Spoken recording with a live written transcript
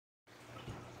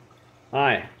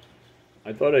Hi,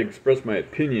 I thought I'd express my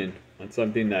opinion on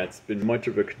something that's been much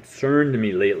of a concern to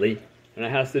me lately, and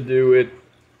it has to do with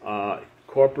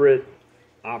corporate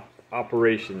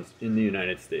operations in the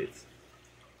United States.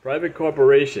 Private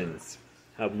corporations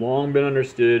have long been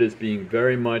understood as being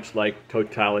very much like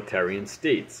totalitarian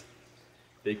states.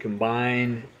 They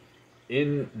combine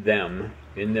in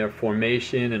their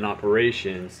formation and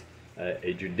operations,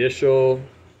 a judicial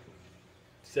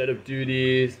set of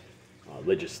duties,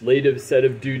 legislative set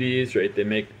of duties, right? They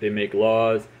make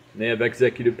laws, and they have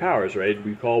executive powers, right?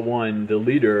 We call one the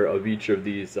leader of each of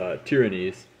these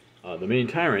tyrannies. The main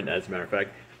tyrant, as a matter of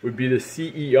fact, would be the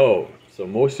CEO. So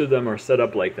most of them are set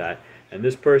up like that, and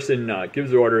this person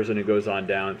gives orders, and it goes on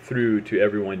down through to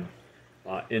everyone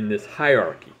in this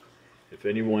hierarchy. If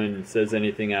anyone says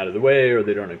anything out of the way or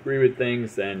they don't agree with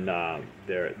things, then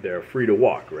they're free to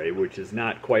walk, right? Which is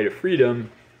not quite a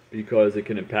freedom, because it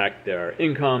can impact their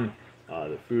income,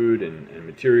 the food and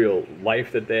material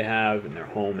life that they have, and their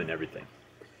home and everything.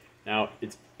 Now,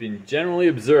 it's been generally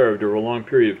observed over a long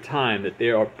period of time that they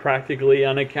are practically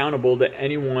unaccountable to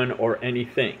anyone or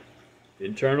anything,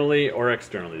 internally or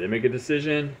externally. They make a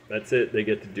decision, that's it, they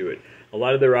get to do it. A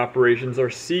lot of their operations are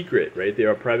secret, right? They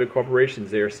are private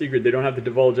corporations, they are secret, they don't have to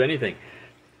divulge anything.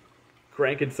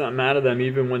 Cranking something out of them,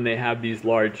 even when they have these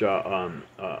large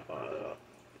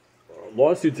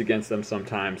lawsuits against them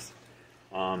sometimes,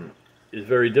 is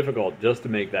very difficult just to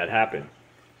make that happen.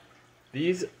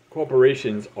 These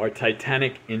corporations are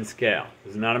titanic in scale.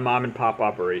 This is not a mom and pop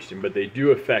operation, but they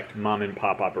do affect mom and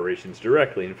pop operations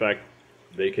directly. In fact,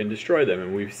 they can destroy them,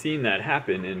 and we've seen that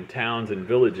happen in towns and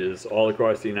villages all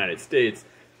across the United States,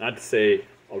 not to say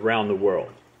around the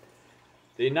world.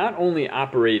 They not only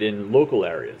operate in local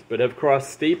areas, but have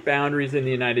crossed state boundaries in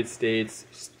the United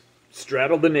States,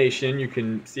 straddled the nation. You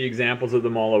can see examples of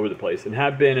them all over the place, and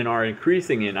have been and are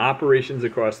increasing in operations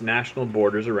across national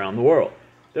borders around the world.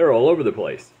 They're all over the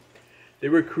place. They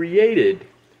were created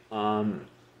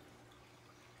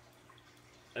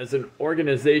as an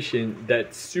organization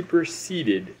that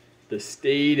superseded the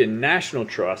state and national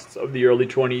trusts of the early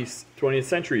 20th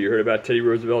century. You heard about Teddy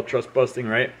Roosevelt trust busting,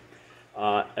 right?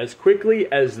 As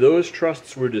quickly as those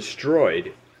trusts were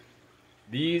destroyed,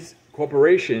 these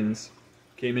corporations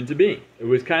came into being. It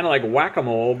was kind of like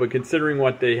whack-a-mole, but considering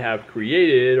what they have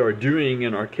created or doing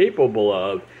and are capable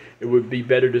of, it would be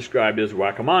better described as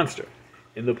whack-a-monster.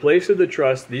 In the place of the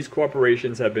trust, these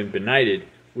corporations have been benighted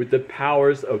with the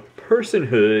powers of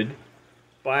personhood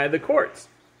by the courts.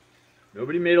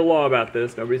 Nobody made a law about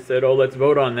this. Nobody said, oh, let's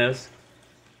vote on this.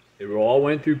 It all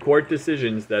went through court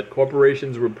decisions that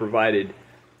corporations were provided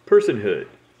personhood.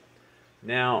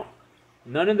 Now,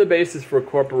 none of the basis for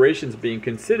corporations being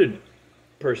considered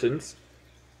persons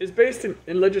is based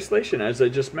in legislation, as I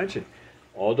just mentioned.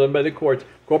 All done by the courts.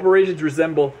 Corporations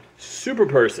resemble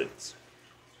superpersons,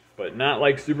 but not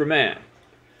like Superman.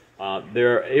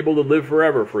 They're able to live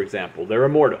forever, for example. They're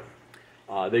immortal.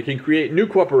 They can create new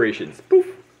corporations, poof,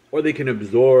 or they can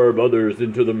absorb others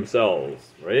into themselves,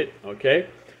 right? Okay?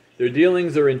 Their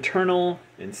dealings are internal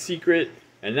and secret,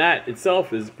 and that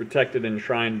itself is protected and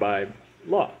enshrined by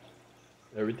law.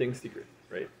 Everything's secret,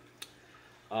 right?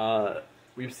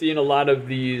 We've seen a lot of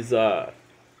these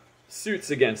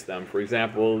suits against them. For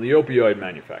example, the opioid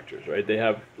manufacturers, right? They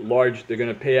have large, they're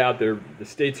going to pay out the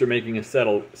states are making a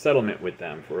settlement with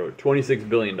them for $26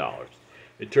 billion.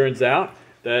 It turns out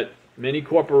that many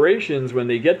corporations, when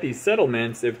they get these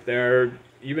settlements,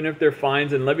 even if their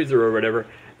fines and levies or whatever,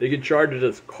 they can charge it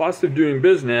as cost of doing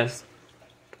business,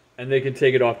 and they can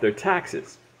take it off their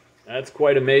taxes. That's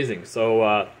quite amazing.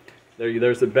 So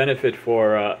there's a benefit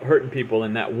for hurting people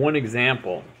in that one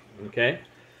example. Okay,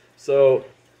 so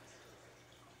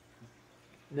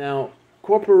now,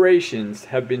 corporations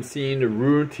have been seen to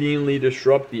routinely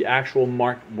disrupt the actual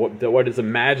what is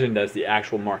imagined as the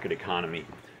actual market economy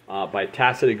by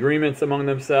tacit agreements among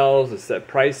themselves to set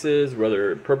prices,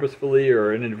 whether purposefully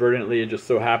or inadvertently. It just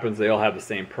so happens they all have the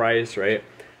same price, right?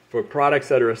 For products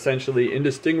that are essentially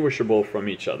indistinguishable from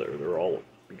each other. They're all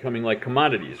becoming like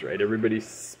commodities, right? Everybody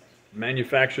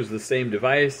manufactures the same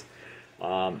device.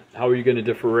 How are you going to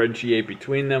differentiate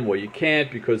between them? Well, you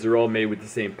can't, because they're all made with the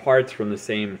same parts from the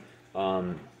same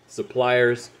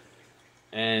suppliers,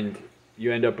 and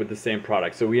you end up with the same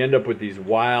product. So we end up with these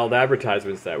wild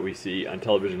advertisements that we see on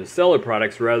television to sell our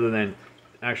products, rather than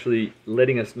actually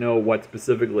letting us know what's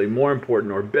specifically more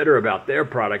important or better about their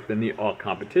product than the all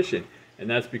competition. And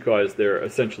that's because they're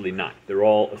essentially not. They're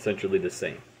all essentially the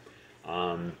same.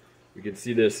 We can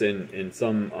see this in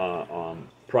some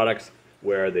products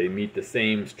where they meet the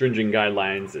same stringent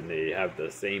guidelines and they have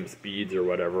the same speeds or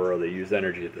whatever, or they use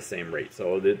energy at the same rate.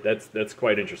 So that's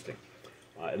quite interesting.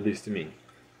 at least to me.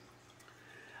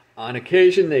 On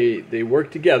occasion, they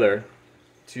work together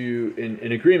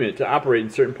in agreement to operate in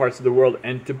certain parts of the world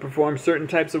and to perform certain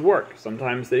types of work.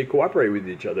 Sometimes they cooperate with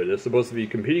each other. They're supposed to be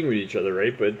competing with each other,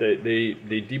 right? But they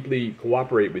deeply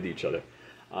cooperate with each other.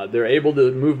 They're able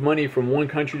to move money from one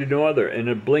country to another in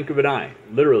a blink of an eye,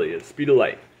 literally, at the speed of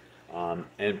light,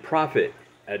 and profit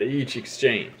at each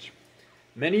exchange.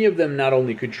 Many of them not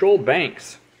only control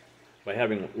banks by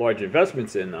having large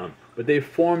investments in them, but they've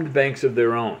formed banks of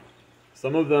their own.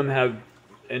 Some of them have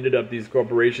ended up, these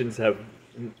corporations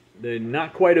they're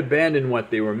not quite abandoned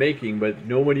what they were making, but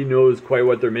nobody knows quite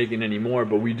what they're making anymore.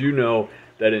 But we do know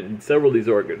that in several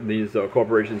of these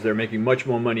corporations, they're making much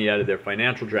more money out of their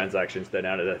financial transactions than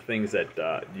out of the things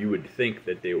that you would think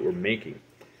that they were making.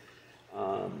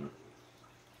 In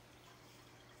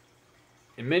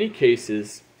many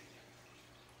cases,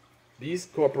 these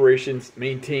corporations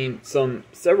maintain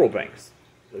several banks.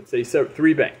 Let's say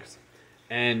 3 banks,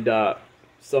 and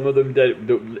some of them,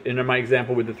 in my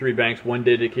example with the 3 banks, one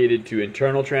dedicated to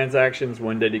internal transactions,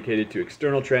 one dedicated to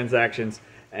external transactions,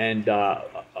 and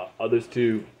others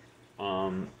to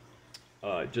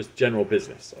just general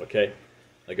business, okay?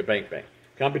 Like a bank.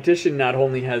 Competition not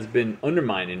only has been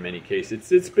undermined in many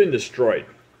cases, it's been destroyed.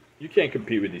 You can't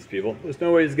compete with these people. There's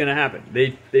no way it's going to happen.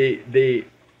 They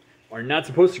are not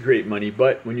supposed to create money,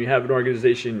 but when you have an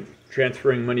organization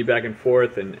transferring money back and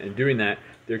forth and doing that,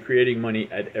 they're creating money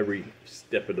at every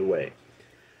step of the way.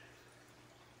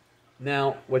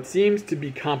 Now, what seems to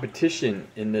be competition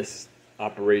in this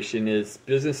operation is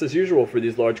business as usual for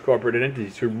these large corporate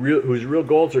entities whose real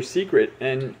goals are secret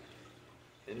and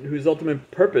whose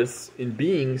ultimate purpose in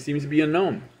being seems to be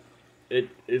unknown. It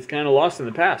is kind of lost in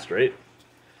the past, right?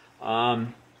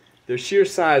 Their sheer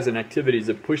size and activities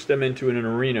have pushed them into an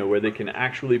arena where they can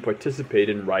actually participate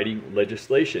in writing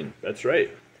legislation. That's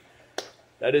right.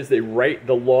 That is, they write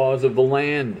the laws of the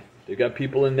land. They've got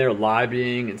people in there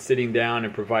lobbying and sitting down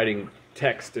and providing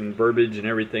text and verbiage and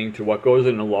everything to what goes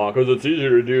in the law, because it's easier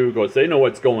to do, because they know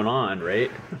what's going on,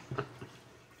 right?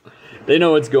 They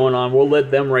know what's going on. We'll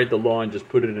let them write the law and just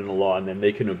put it in the law, and then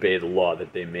they can obey the law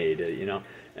that they made, you know?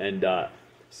 And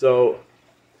so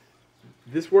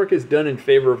this work is done in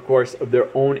favor, of course, of their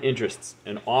own interests,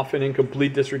 and often in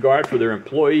complete disregard for their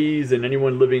employees and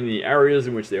anyone living in the areas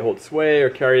in which they hold sway or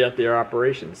carry out their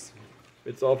operations.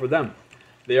 It's all for them.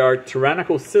 They are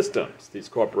tyrannical systems, these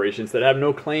corporations, that have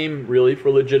no claim, really,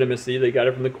 for legitimacy. They got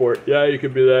it from the court. Yeah, you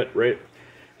could be that, right?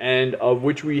 And of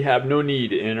which we have no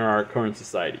need in our current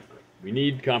society. We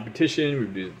need competition.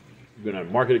 We're going to have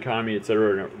a market economy,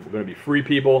 etc. We're going to be free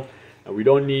people. And we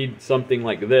don't need something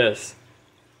like this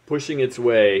pushing its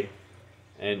way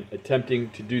and attempting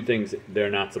to do things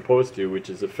they're not supposed to, which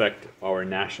is affect our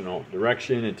national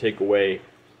direction and take away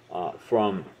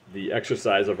from the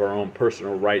exercise of our own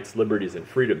personal rights, liberties, and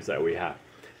freedoms that we have.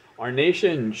 Our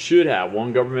nation should have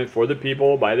one government for the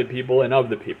people, by the people, and of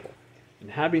the people.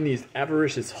 And having these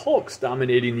avaricious hulks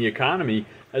dominating the economy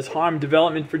has harmed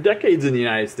development for decades in the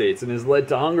United States and has led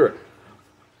to hunger,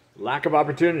 lack of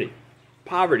opportunity,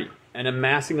 poverty, and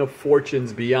amassing of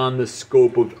fortunes beyond the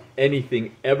scope of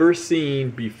anything ever seen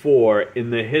before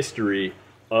in the history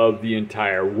of the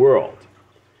entire world,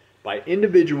 by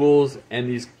individuals and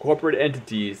these corporate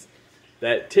entities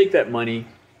that take that money,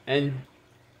 and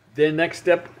their next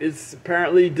step is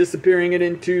apparently disappearing it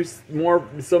into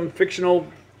some fictional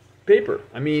paper.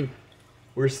 I mean,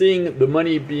 we're seeing the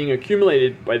money being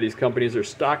accumulated by these companies. Their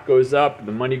stock goes up,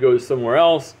 the money goes somewhere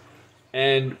else,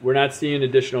 and we're not seeing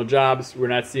additional jobs. We're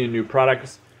not seeing new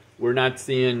products. We're not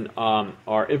seeing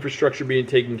our infrastructure being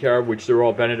taken care of, which they're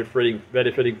all benefiting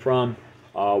from.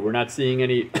 We're not seeing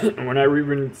any. We're not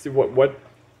even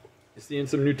seeing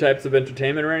some new types of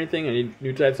entertainment or anything. Any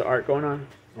new types of art going on?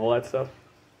 All that stuff.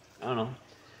 I don't know.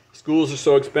 Schools are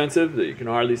so expensive that you can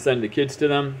hardly send the kids to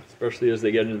them, especially as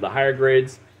they get into the higher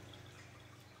grades.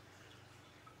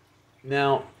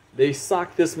 Now, they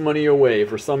sock this money away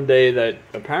for some day that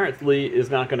apparently is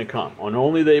not going to come, and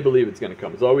only they believe it's going to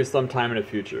come. It's always sometime in the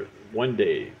future. 1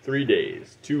 day, 3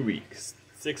 days, 2 weeks,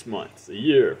 6 months, a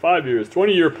year, 5 years,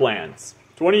 20-year plans,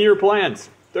 20-year plans,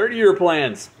 30-year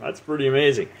plans. That's pretty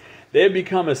amazing. They have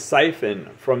become a siphon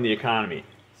from the economy.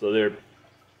 So they're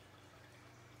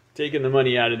taking the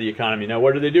money out of the economy. Now,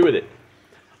 what do they do with it?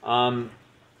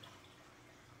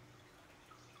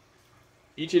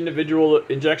 Each individual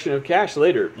injection of cash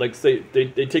later, like say they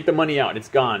take the money out, it's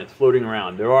gone, it's floating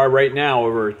around. There are right now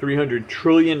over $300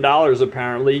 trillion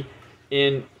apparently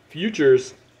in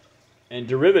futures and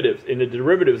derivatives, in the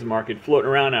derivatives market floating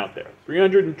around out there.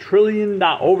 $300 trillion,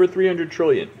 over $300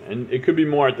 trillion. And it could be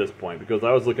more at this point because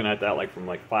I was looking at that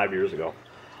from 5 years ago.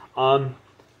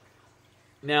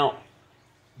 Now,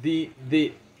 they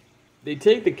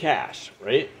take the cash,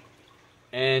 right?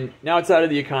 And now it's out of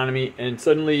the economy, and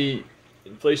suddenly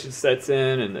inflation sets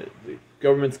in, and the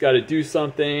government's got to do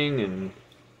something and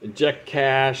inject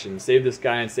cash and save this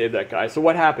guy and save that guy. So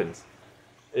what happens?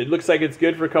 It looks like it's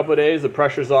good for a couple of days. The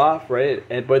pressure's off, right?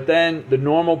 But then the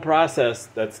normal process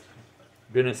that's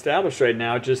been established right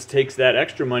now just takes that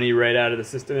extra money right out of the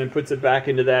system and puts it back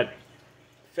into that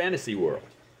fantasy world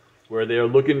where they're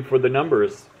looking for the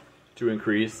numbers to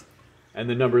increase, and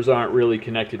the numbers aren't really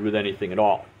connected with anything at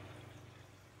all.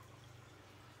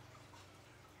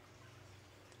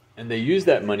 And they use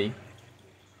that money,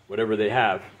 whatever they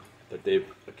have that they've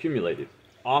accumulated,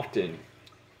 often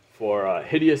for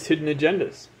hideous hidden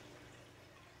agendas.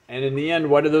 And in the end,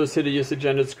 what are those hideous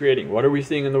agendas creating? What are we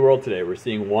seeing in the world today? We're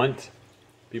seeing want,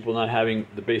 people not having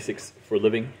the basics for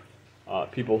living,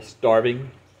 people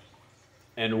starving,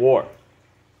 and war.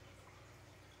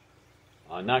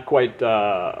 Not quite,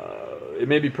 it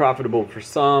may be profitable for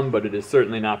some, but it is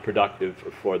certainly not productive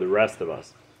for the rest of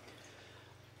us.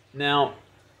 Now,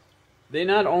 they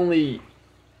not only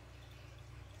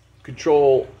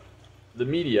control the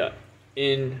media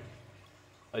in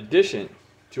addition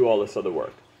to all this other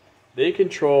work, they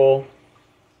control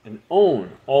and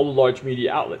own all the large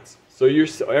media outlets. So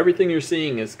everything you're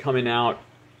seeing is coming out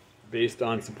based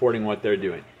on supporting what they're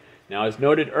doing. Now, as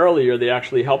noted earlier, they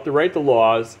actually help to write the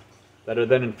laws that are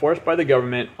then enforced by the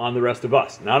government on the rest of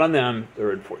us. Not on them,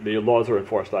 the laws are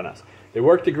enforced on us. They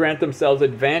work to grant themselves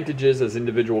advantages as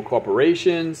individual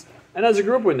corporations and as a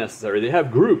group when necessary. They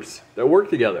have groups that work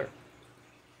together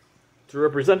to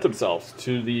represent themselves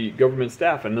to the government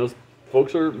staff, and those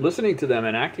folks are listening to them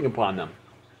and acting upon them.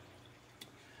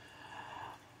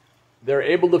 They're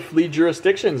able to flee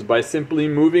jurisdictions by simply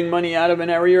moving money out of an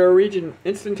area or region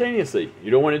instantaneously.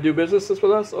 You don't want to do business with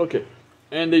us? Okay.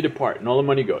 And they depart, and all the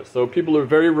money goes. So people are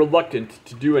very reluctant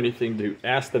to do anything, to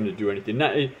ask them to do anything,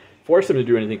 not force them to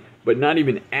do anything, but not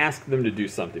even ask them to do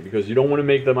something, because you don't want to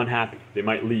make them unhappy. They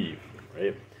might leave,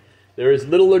 right? There is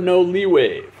little or no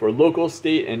leeway for local,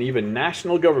 state, and even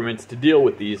national governments to deal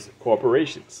with these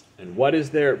corporations. And what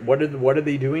are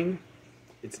they doing?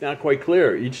 It's not quite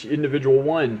clear. Each individual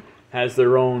one has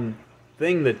their own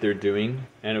thing that they're doing,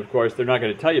 and of course they're not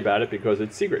going to tell you about it because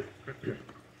it's secret.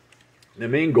 The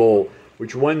main goal,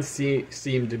 which once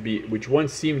seemed to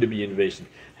be innovation,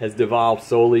 has devolved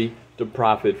solely to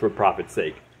profit for profit's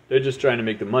sake. They're just trying to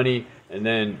make the money, and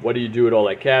then what do you do with all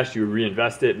that cash? You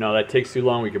reinvest it. No, that takes too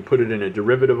long. We can put it in a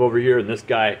derivative over here, and this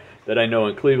guy that I know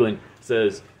in Cleveland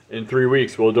says, in 3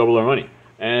 weeks we'll double our money.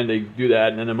 And they do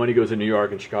that, and then the money goes to New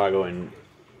York and Chicago, and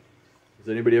does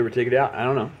anybody ever take it out? I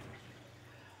don't know.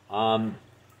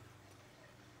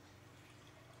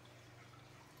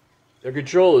 Their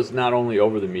control is not only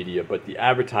over the media, but the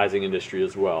advertising industry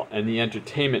as well, and the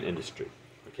entertainment industry.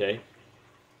 Okay?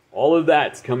 All of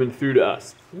that's coming through to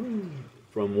us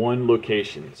from one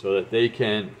location so that they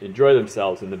can enjoy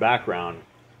themselves in the background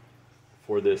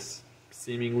for this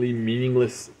seemingly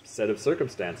meaningless set of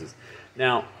circumstances.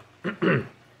 Now,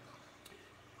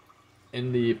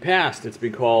 in the past, it's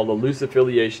been called a loose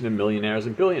affiliation of millionaires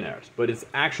and billionaires, but it's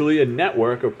actually a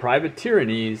network of private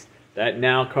tyrannies that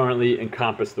now currently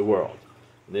encompass the world.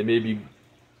 They may be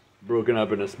broken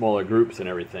up into smaller groups and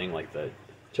everything, like the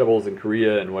Chaebols in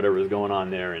Korea and whatever is going on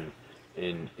there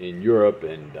in Europe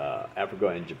and Africa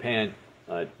and Japan,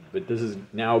 but this is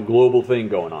now a global thing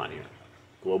going on here.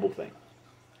 Global thing.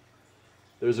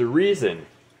 There's a reason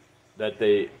that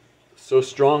they so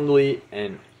strongly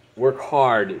and work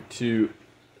hard to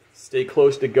stay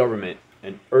close to government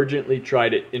and urgently try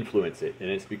to influence it. And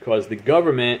it's because the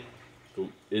government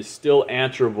is still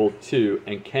answerable to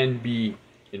and can be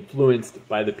influenced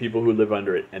by the people who live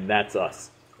under it. And that's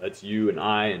us. That's you and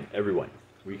I and everyone.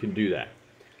 We can do that.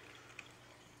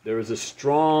 This is a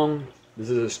strong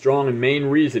and main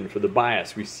reason for the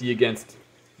bias we see against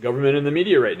government and the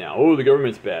media right now. Oh, the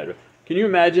government's bad. Can you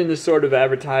imagine this sort of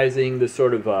advertising, this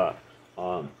sort of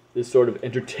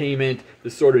entertainment,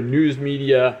 this sort of news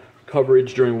media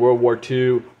coverage during World War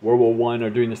II, World War I, or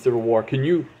during the Civil War? Can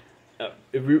you,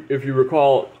 if you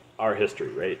recall our history,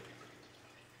 right,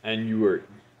 and you were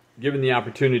given the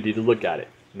opportunity to look at it,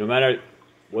 no matter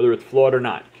whether it's flawed or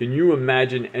not, can you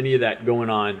imagine any of that going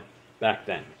on back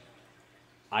then?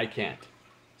 I can't.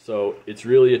 So it's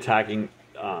really attacking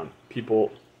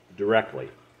people directly.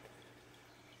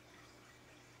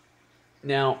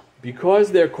 Now,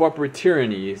 because their corporate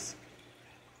tyrannies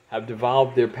have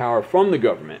devolved their power from the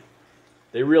government,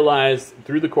 they realize,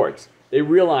 through the courts, they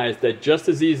realize that just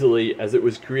as easily as it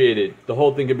was created, the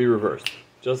whole thing can be reversed.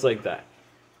 Just like that.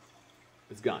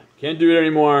 It's gone. Can't do it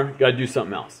anymore, got to do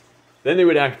something else. then they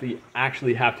would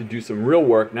actually have to do some real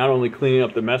work, not only cleaning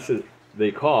up the messes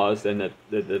they caused and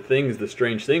the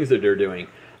strange things that they're doing.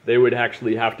 They would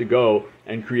actually have to go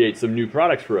and create some new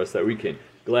products for us that we can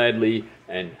gladly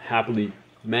and happily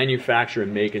manufacture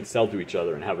and make and sell to each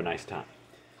other and have a nice time.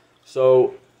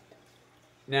 So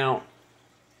now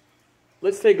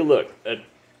let's take a look at,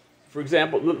 for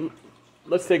example,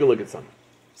 let's take a look at something.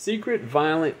 Secret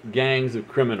violent gangs of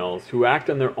criminals who act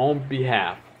on their own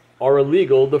behalf are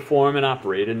illegal to form and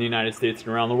operate in the United States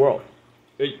and around the world.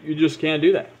 You just can't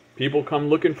do that. People come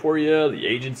looking for you, the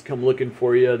agents come looking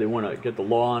for you, they want to get the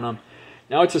law on them.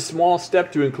 Now it's a small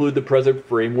step to include the present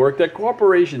framework that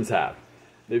corporations have.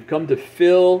 They've come to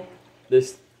fill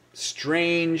this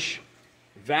strange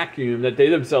vacuum that they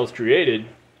themselves created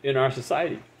in our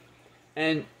society.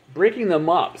 And breaking them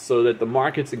up so that the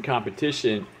markets and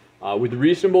competition, with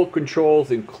reasonable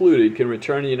controls included, can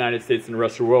return to the United States and the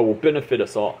rest of the world will benefit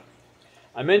us all.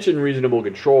 I mentioned reasonable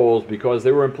controls because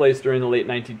they were in place during the late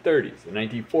 1930s, the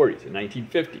 1940s, and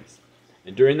 1950s.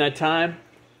 And during that time,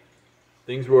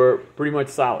 things were pretty much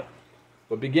solid.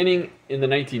 But beginning in the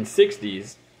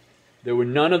 1960s, there were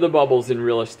none of the bubbles in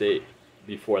real estate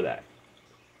before that.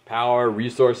 Power,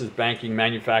 resources, banking,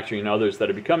 manufacturing, and others that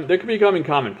are they're becoming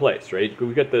commonplace, right?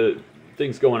 We've got the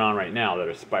things going on right now that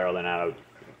are spiraling out of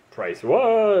price.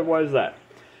 Why is that?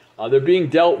 They're being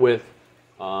dealt with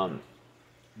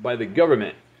by the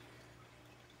government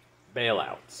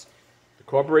bailouts. The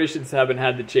corporations haven't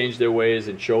had to change their ways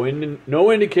and show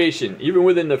no indication, even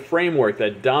within the framework,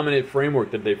 that dominant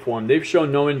framework that they formed, they've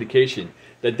shown no indication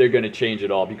that they're going to change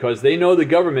it all, because they know the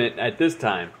government at this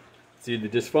time, see, the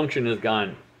dysfunction has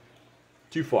gone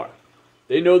too far.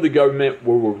 They know the government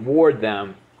will reward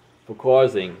them for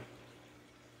causing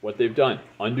what they've done,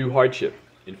 undue hardship,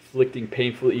 inflicting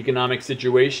painful economic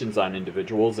situations on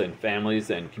individuals and families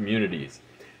and communities,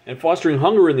 and fostering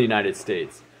hunger in the United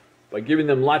States by giving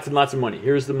them lots and lots of money.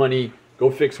 Here's the money,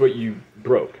 go fix what you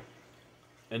broke.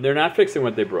 And they're not fixing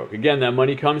what they broke. Again, that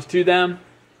money comes to them,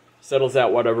 settles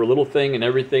out whatever little thing, and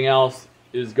everything else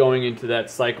is going into that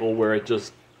cycle where it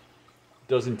just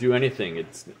doesn't do anything.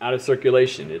 It's out of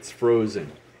circulation. It's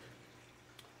frozen.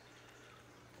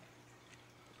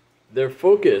 Their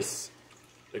focus,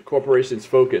 the corporation's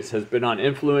focus, has been on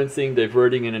influencing,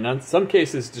 diverting, and in some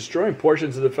cases destroying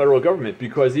portions of the federal government,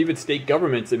 because even state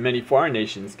governments in many foreign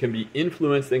nations can be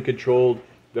influenced and controlled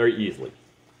very easily.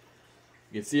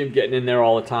 You can see them getting in there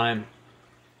all the time,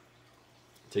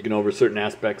 taking over certain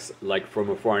aspects, like from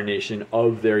a foreign nation,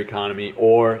 of their economy,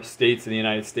 or states in the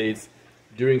United States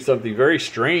doing something very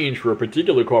strange for a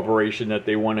particular corporation that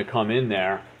they want to come in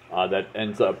there, that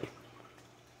ends up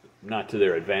not to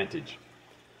their advantage.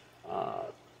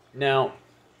 Now,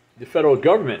 the federal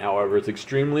government, however, is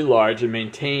extremely large and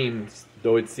maintains,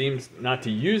 though it seems not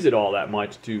to use it all that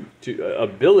much, to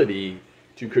ability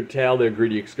to curtail their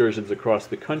greedy excursions across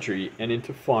the country and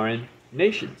into foreign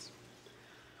nations.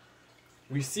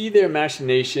 We see their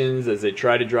machinations as they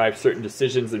try to drive certain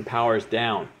decisions and powers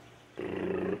down,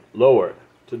 lower,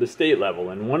 to the state level.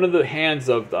 And one of the hands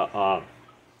of the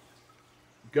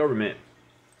government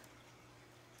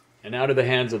and out of the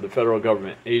hands of the federal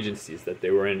government agencies that they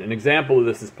were in. An example of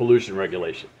this is pollution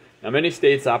regulation. Now, many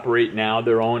states operate now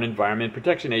their own environment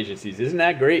protection agencies. Isn't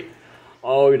that great?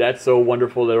 Oh, that's so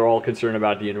wonderful. They're all concerned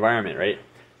about the environment, right?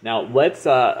 Now, let's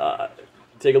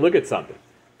take a look at something.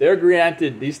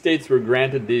 These states were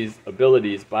granted these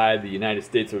abilities by the United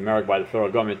States of America, by the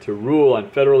federal government, to rule on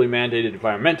federally mandated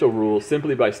environmental rules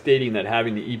simply by stating that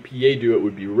having the EPA do it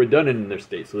would be redundant in their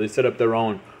state. So they set up their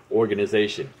own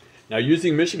organization. Now,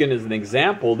 using Michigan as an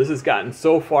example, this has gotten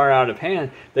so far out of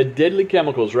hand that deadly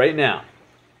chemicals right now,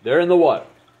 they're in the water,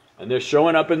 and they're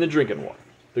showing up in the drinking water.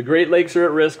 The Great Lakes are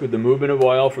at risk with the movement of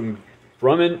oil from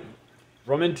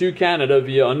into Canada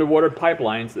via underwater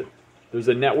pipelines. There's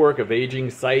a network of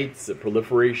aging sites, a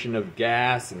proliferation of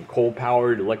gas and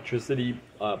coal-powered electricity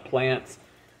plants,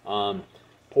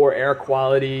 poor air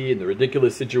quality, and the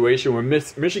ridiculous situation where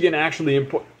Michigan actually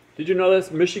did you know this?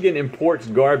 Michigan imports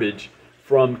garbage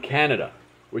from Canada,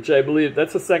 which I believe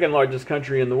that's the second largest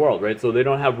country in the world, right? So they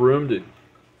don't have room to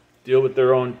deal with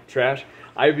their own trash.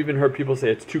 I've even heard people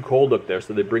say it's too cold up there,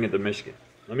 so they bring it to Michigan.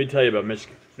 Let me tell you about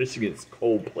Michigan. Michigan's a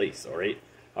cold place, all right?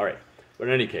 All right. But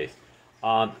in any case,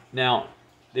 now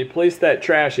they place that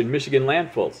trash in Michigan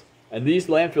landfills, and these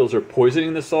landfills are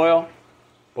poisoning the soil,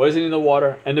 poisoning the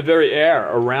water, and the very air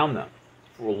around them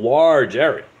for a large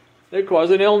area. They're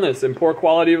causing illness and poor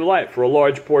quality of life for a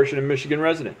large portion of Michigan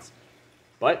residents.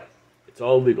 But it's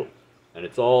all legal, and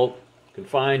it's all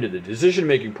confined to the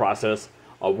decision-making process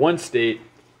of one state,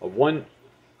 of one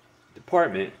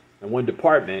department, and one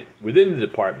department within the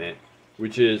department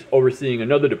which is overseeing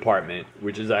another department,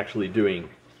 which is actually doing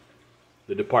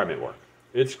the department work.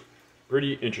 It's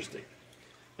pretty interesting.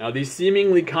 Now, these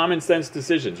seemingly common sense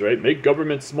decisions, right, make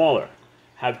government smaller,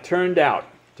 have turned out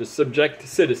to subject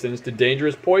citizens to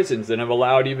dangerous poisons and have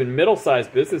allowed even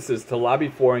middle-sized businesses to lobby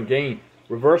for and gain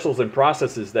reversals in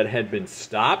processes that had been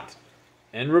stopped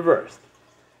and reversed,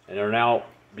 and are now,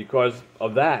 because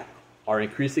of that, are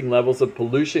increasing levels of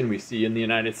pollution we see in the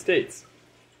United States.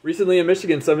 Recently in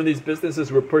Michigan, some of these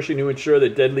businesses were pushing to ensure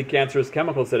that deadly cancerous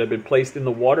chemicals that had been placed in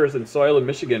the waters and soil of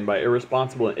Michigan by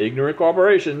irresponsible and ignorant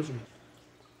corporations,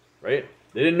 right?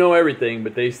 They didn't know everything,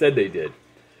 but they said they did.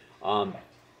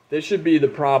 This should be the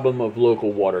problem of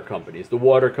local water companies. The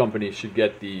water companies should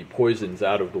get the poisons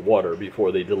out of the water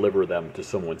before they deliver them to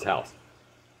someone's house.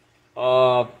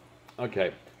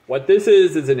 Okay. What this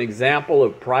is an example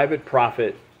of private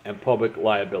profit and public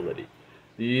liability.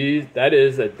 That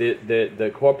is that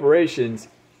the corporations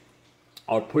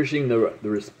are pushing the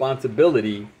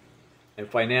responsibility and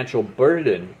financial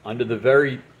burden onto the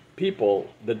very people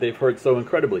that they've hurt so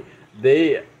incredibly.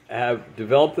 They have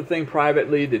developed the thing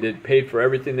privately. They did paid for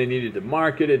everything they needed to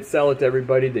market it, sell it to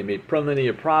everybody. They made plenty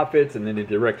of profits, and then they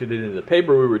directed it into the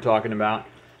paper we were talking about,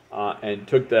 and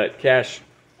took that cash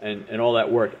and all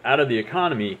that work out of the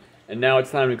economy. And now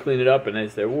it's time to clean it up. And they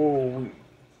say, "Whoa,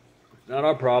 it's not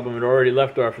our problem. It already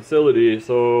left our facility.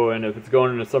 So, and if it's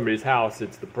going into somebody's house,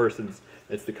 it's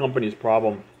the company's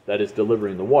problem that is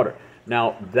delivering the water."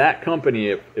 Now, that company,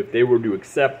 if they were to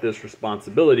accept this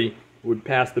responsibility, would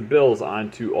pass the bills on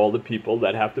to all the people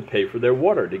that have to pay for their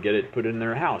water to get it put in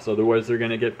their house. Otherwise, they're going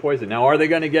to get poisoned. Now, are they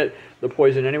going to get the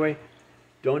poison anyway?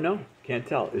 Don't know. Can't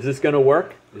tell. Is this going to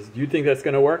work? Do you think that's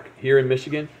going to work here in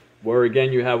Michigan, where,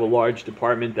 again, you have a large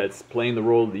department that's playing the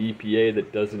role of the EPA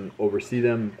that doesn't oversee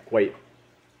them quite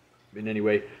in any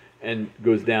way, and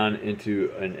goes down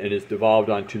into and is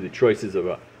devolved onto the choices of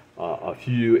a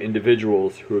few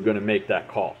individuals who are going to make that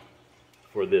call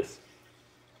for this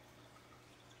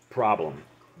problem,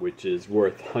 which is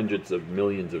worth hundreds of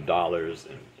millions of dollars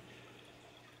and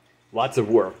lots of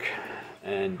work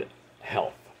and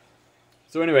health.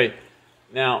 So anyway,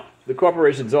 now the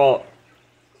corporations all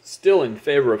still in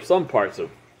favor of some parts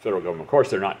of federal government. Of course,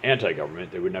 they're not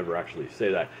anti-government. They would never actually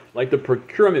say that. Like the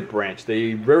procurement branch,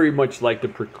 they very much like the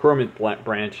procurement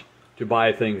branch to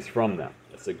buy things from them.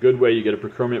 That's a good way. You get a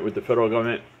procurement with the federal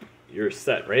government, you're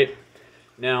set, right?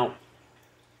 Now,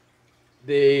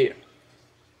 they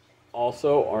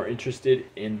also are interested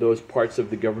in those parts of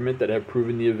the government that have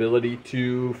proven the ability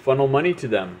to funnel money to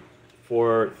them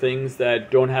for things that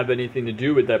don't have anything to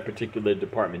do with that particular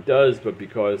department does, but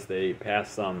because they pass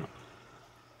some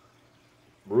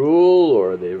rule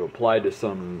or they've applied to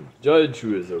some judge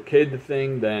who has okayed the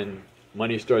thing, then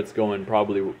money starts going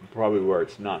probably where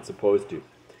it's not supposed to.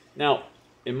 Now,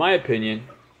 in my opinion,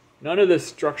 none of this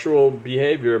structural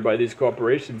behavior by these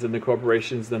corporations and the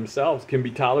corporations themselves can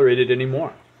be tolerated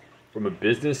anymore. From a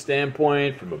business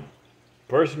standpoint, from a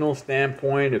personal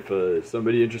standpoint, if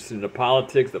somebody interested in the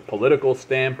politics, the political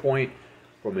standpoint,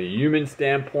 from a human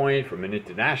standpoint, from an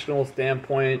international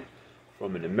standpoint,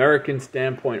 from an American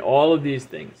standpoint, all of these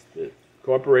things, the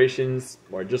corporations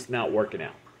are just not working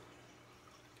out.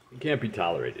 It can't be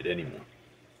tolerated anymore.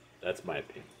 That's my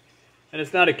opinion. And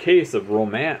it's not a case of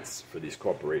romance for these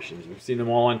corporations. We've seen them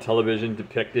all on television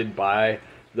depicted by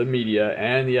the media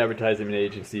and the advertising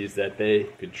agencies that they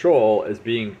control as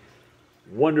being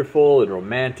wonderful and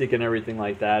romantic and everything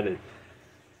like that. And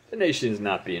the nation is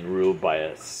not being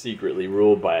secretly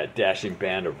ruled by a dashing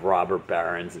band of robber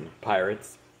barons and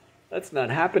pirates. That's not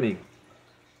happening.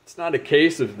 It's not a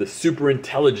case of the super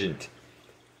intelligent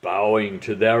bowing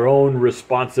to their own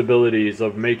responsibilities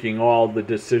of making all the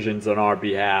decisions on our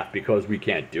behalf because we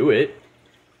can't do it.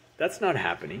 That's not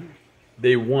happening.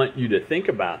 They want you to think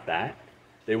about that.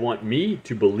 They want me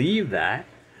to believe that.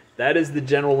 That is the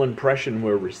general impression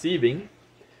we're receiving.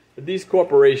 But these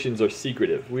corporations are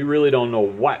secretive. We really don't know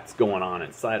what's going on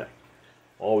inside them.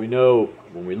 All we know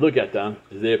when we look at them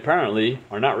is they apparently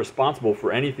are not responsible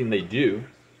for anything they do,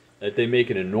 that they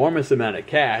make an enormous amount of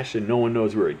cash and no one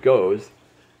knows where it goes,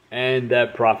 and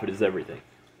that profit is everything.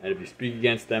 And if you speak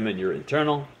against them and you're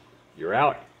internal, you're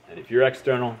out. And if you're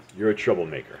external, you're a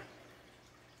troublemaker.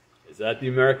 Is that the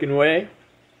American way?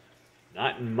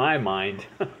 Not in my mind.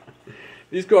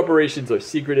 These corporations are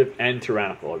secretive and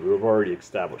tyrannical. We've already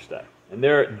established that. And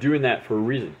they're doing that for a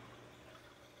reason.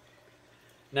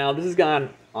 Now, this has gone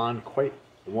on quite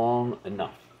long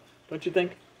enough, don't you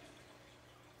think?